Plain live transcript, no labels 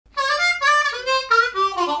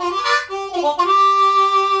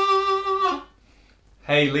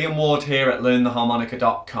Hey, Liam Ward here at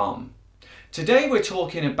LearnTheHarmonica.com. Today we're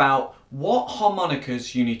talking about what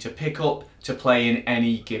harmonicas you need to pick up to play in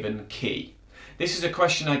any given key. This is a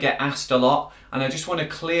question I get asked a lot, and I just want to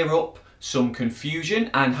clear up some confusion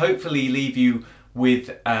and hopefully leave you with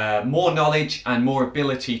more knowledge and more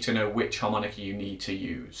ability to know which harmonica you need to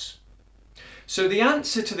use. So the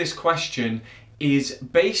answer to this question is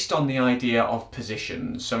based on the idea of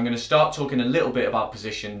positions. So I'm going to start talking a little bit about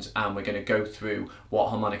positions, and we're going to go through what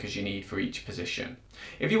harmonicas you need for each position.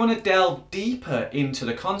 If you want to delve deeper into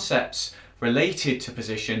the concepts related to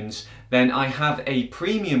positions, then I have a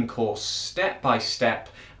premium course step by step,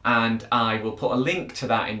 and I will put a link to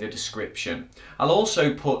that in the description. I'll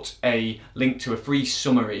also put a link to a free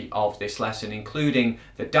summary of this lesson, including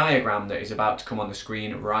the diagram that is about to come on the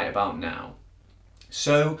screen right about now.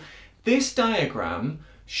 So this diagram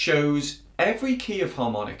shows every key of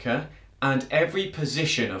harmonica and every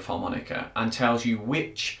position of harmonica, and tells you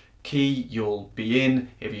which key you'll be in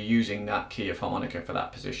if you're using that key of harmonica for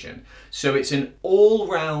that position. So it's an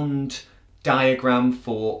all-round diagram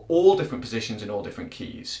for all different positions and all different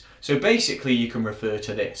keys. So basically you can refer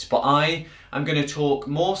to this, but I am going to talk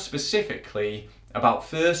more specifically about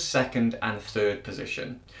first, second and third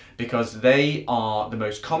position, because they are the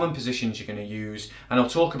most common positions you're going to use, and I'll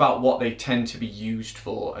talk about what they tend to be used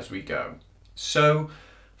for as we go. So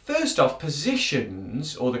first off,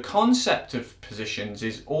 positions, or the concept of positions,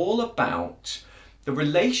 is all about the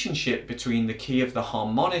relationship between the key of the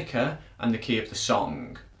harmonica and the key of the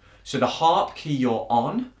song. So the harp key you're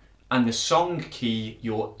on and the song key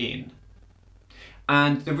you're in.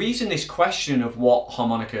 And the reason this question of what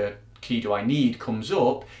harmonica key do I need comes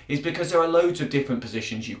up is because there are loads of different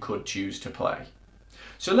positions you could choose to play.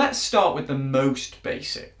 So let's start with the most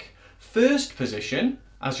basic. First position,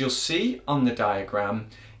 as you'll see on the diagram,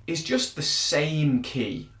 is just the same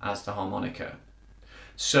key as the harmonica.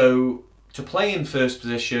 So to play in first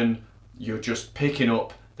position, you're just picking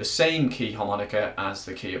up the same key harmonica as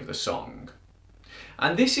the key of the song.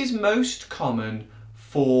 And this is most common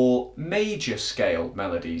for major scale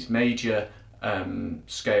melodies, major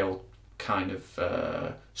scale kind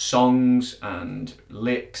of songs and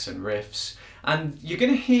licks and riffs. And you're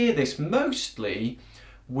going to hear this mostly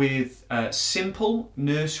with simple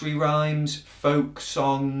nursery rhymes, folk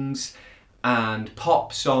songs and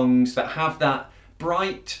pop songs that have that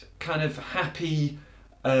bright kind of happy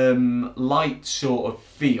light sort of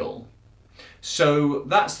feel. So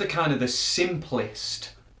that's the kind of the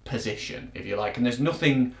simplest position, if you like, and there's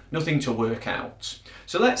nothing to work out.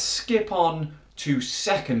 So let's skip on to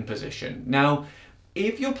second position. Now,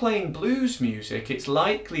 if you're playing blues music, it's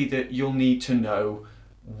likely that you'll need to know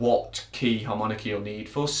what key harmonica you'll need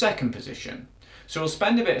for second position. So we'll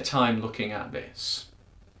spend a bit of time looking at this.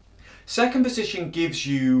 Second position gives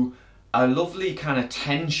you a lovely kind of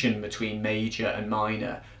tension between major and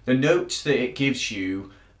minor. The notes that it gives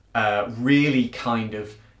you really kind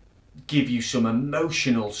of give you some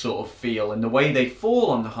emotional sort of feel, and the way they fall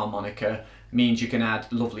on the harmonica means you can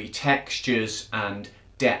add lovely textures and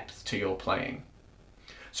depth to your playing.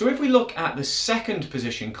 So if we look at the second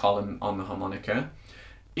position column on the harmonica,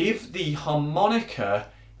 if the harmonica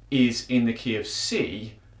is in the key of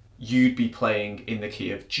C, you'd be playing in the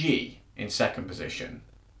key of G in second position.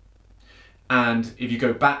 And if you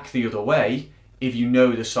go back the other way, if you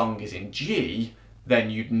know the song is in G, then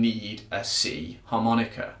you'd need a C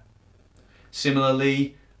harmonica.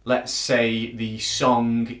 Similarly, let's say the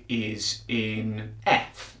song is in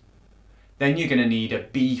F, then you're going to need a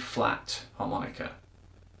B flat harmonica.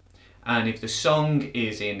 And if the song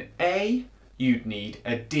is in A, you'd need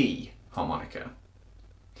a D harmonica.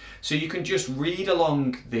 So you can just read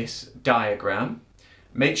along this diagram,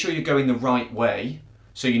 make sure you're going the right way.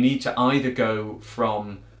 So you need to either go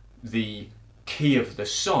from the key of the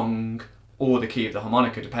song or the key of the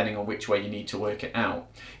harmonica, depending on which way you need to work it out.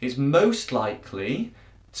 It's most likely,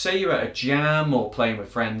 say you're at a jam or playing with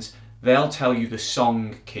friends, they'll tell you the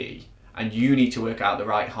song key and you need to work out the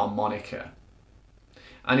right harmonica.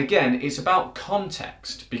 And again, it's about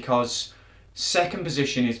context, because second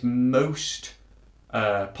position is most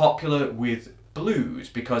popular with blues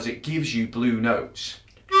because it gives you blue notes.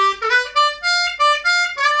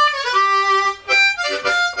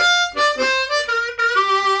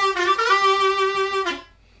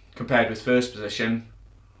 Compared with first position,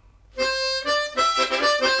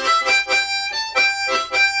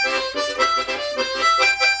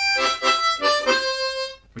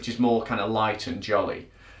 which is more kind of light and jolly.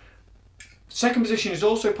 Second position is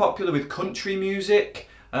also popular with country music,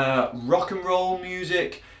 rock and roll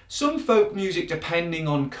music, some folk music depending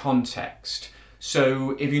on context.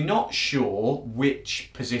 So if you're not sure which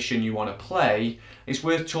position you want to play, it's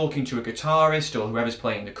worth talking to a guitarist or whoever's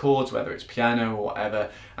playing the chords, whether it's piano or whatever,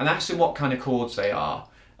 and ask them what kind of chords they are.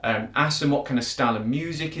 Ask them what kind of style of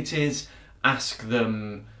music it is. Ask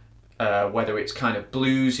them whether it's kind of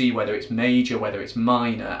bluesy, whether it's major, whether it's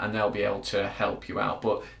minor, and they'll be able to help you out.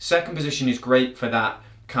 But second position is great for that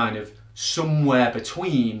kind of somewhere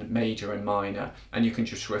between major and minor, and you can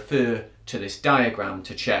just refer to this diagram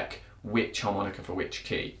to check which harmonica for which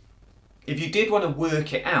key. If you did want to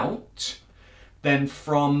work it out, then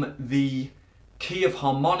from the key of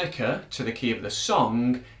harmonica to the key of the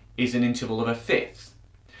song is an interval of a fifth.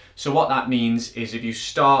 So what that means is if you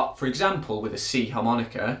start, for example, with a C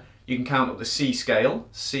harmonica, you can count up the C scale,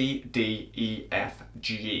 C, D, E, F,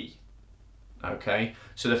 G. Okay,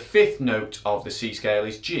 so the fifth note of the C scale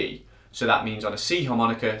is G. So that means on a C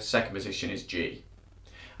harmonica, second position is G.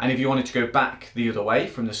 And if you wanted to go back the other way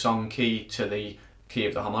from the song key to the key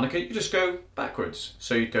of the harmonica, you just go backwards.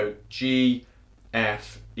 So you'd go G,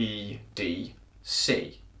 F, E, D,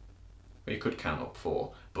 C. Well, you could count up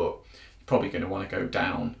 4, but you're probably going to want to go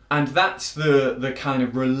down. And that's the kind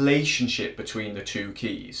of relationship between the two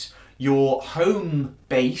keys. Your home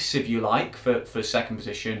base, if you like, for second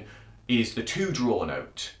position is the 2 draw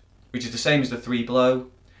note, which is the same as the 3 blow.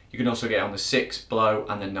 You can also get on the 6 blow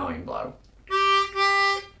and the 9 blow.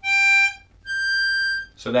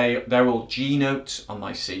 So they're all G notes on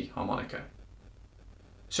my C harmonica.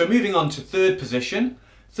 So moving on to third position.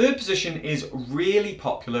 Third position is really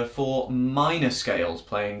popular for minor scales,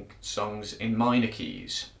 playing songs in minor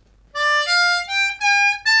keys.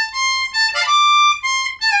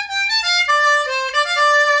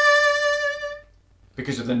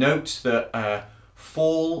 Because of the notes that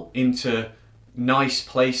fall into nice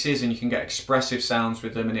places and you can get expressive sounds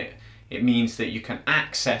with them, and it means that you can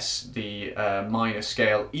access the minor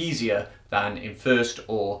scale easier than in first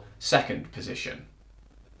or second position.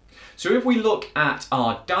 So if we look at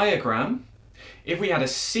our diagram, if we had a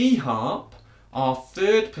C harp, our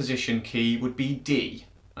third position key would be D,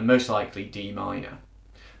 and most likely D minor.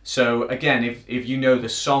 So again, if you know the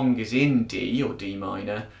song is in D or D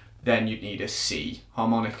minor, then you'd need a C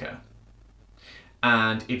harmonica.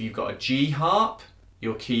 And if you've got a G harp,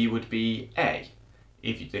 your key would be A.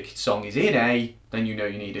 If the song is in A, then you know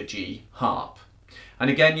you need a G harp. And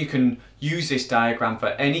again, you can use this diagram for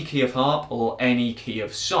any key of harp or any key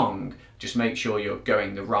of song. Just make sure you're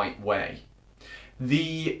going the right way.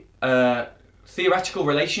 The theoretical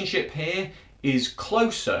relationship here is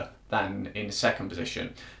closer than in the second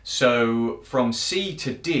position. So from C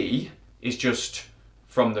to D is just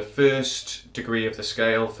from the first degree of the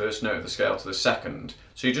scale, first note of the scale, to the second.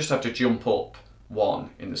 So you just have to jump up 1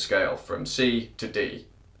 in the scale from C to D,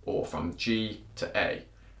 or from G to A.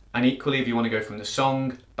 And equally, if you want to go from the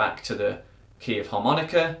song back to the key of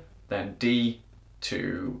harmonica, then D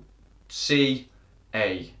to C,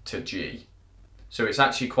 A to G. So it's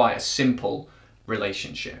actually quite a simple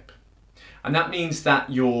relationship. And that means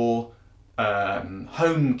that your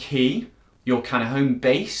home key, your kind of home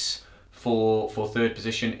base for third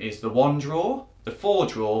position is the 1 draw, the 4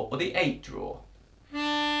 draw, or the 8 draw.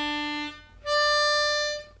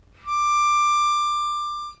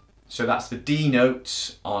 So that's the D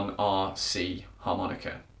notes on our C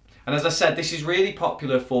harmonica. And as I said, this is really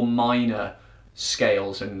popular for minor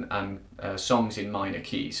scales and songs in minor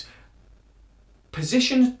keys.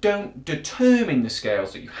 Positions don't determine the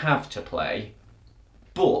scales that you have to play,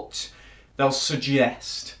 but they'll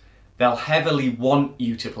suggest, they'll heavily want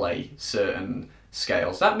you to play certain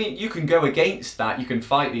scales. That means you can go against that, you can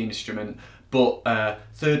fight the instrument, but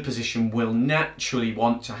third position will naturally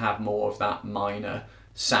want to have more of that minor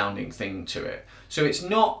sounding thing to it. So it's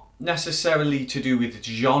not necessarily to do with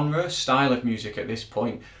genre, style of music at this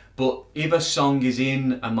point, but if a song is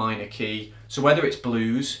in a minor key, so whether it's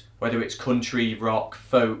blues, whether it's country, rock,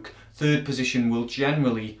 folk, third position will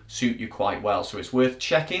generally suit you quite well. So it's worth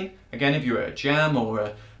checking. Again, if you're at a jam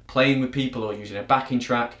or playing with people or using a backing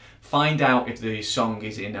track, find out if the song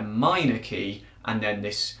is in a minor key, and then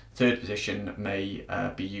this third position may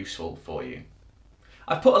be useful for you.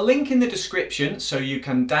 I've put a link in the description so you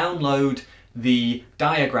can download the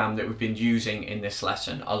diagram that we've been using in this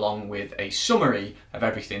lesson, along with a summary of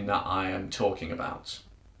everything that I am talking about.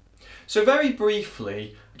 So very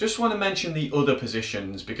briefly, I just want to mention the other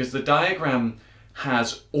positions, because the diagram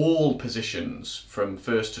has all positions from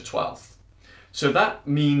 1st to 12th. So that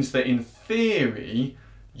means that in theory,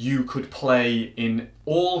 you could play in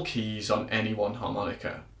all keys on any one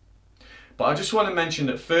harmonica. But I just want to mention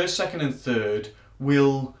that 1st, 2nd and 3rd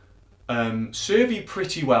will serve you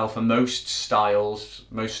pretty well for most styles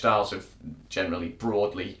of generally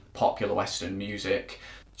broadly popular Western music.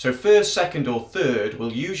 So first, second or third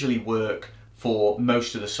will usually work for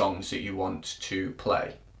most of the songs that you want to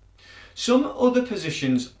play. Some other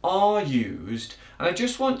positions are used, and I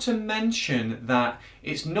just want to mention that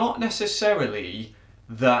it's not necessarily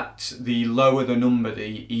that the lower the number,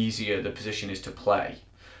 the easier the position is to play.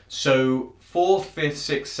 So 4th, 5th,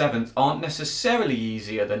 6th, 7th aren't necessarily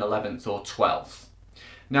easier than 11th or 12th.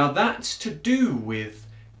 Now that's to do with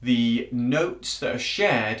the notes that are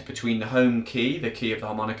shared between the home key, the key of the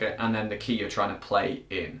harmonica, and then the key you're trying to play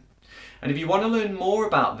in. And if you want to learn more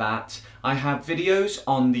about that, I have videos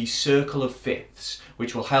on the circle of fifths,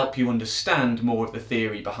 which will help you understand more of the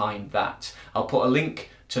theory behind that. I'll put a link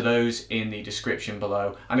to those in the description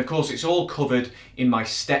below. And of course, it's all covered in my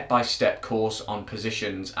step-by-step course on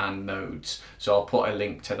positions and modes. So I'll put a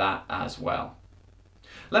link to that as well.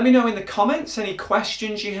 Let me know in the comments any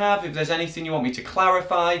questions you have, if there's anything you want me to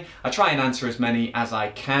clarify. I try and answer as many as I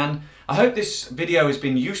can. I hope this video has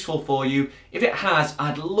been useful for you. If it has,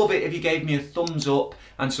 I'd love it if you gave me a thumbs up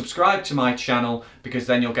and subscribe to my channel, because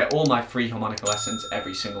then you'll get all my free harmonica lessons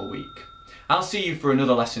every single week. I'll see you for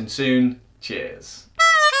another lesson soon. Cheers.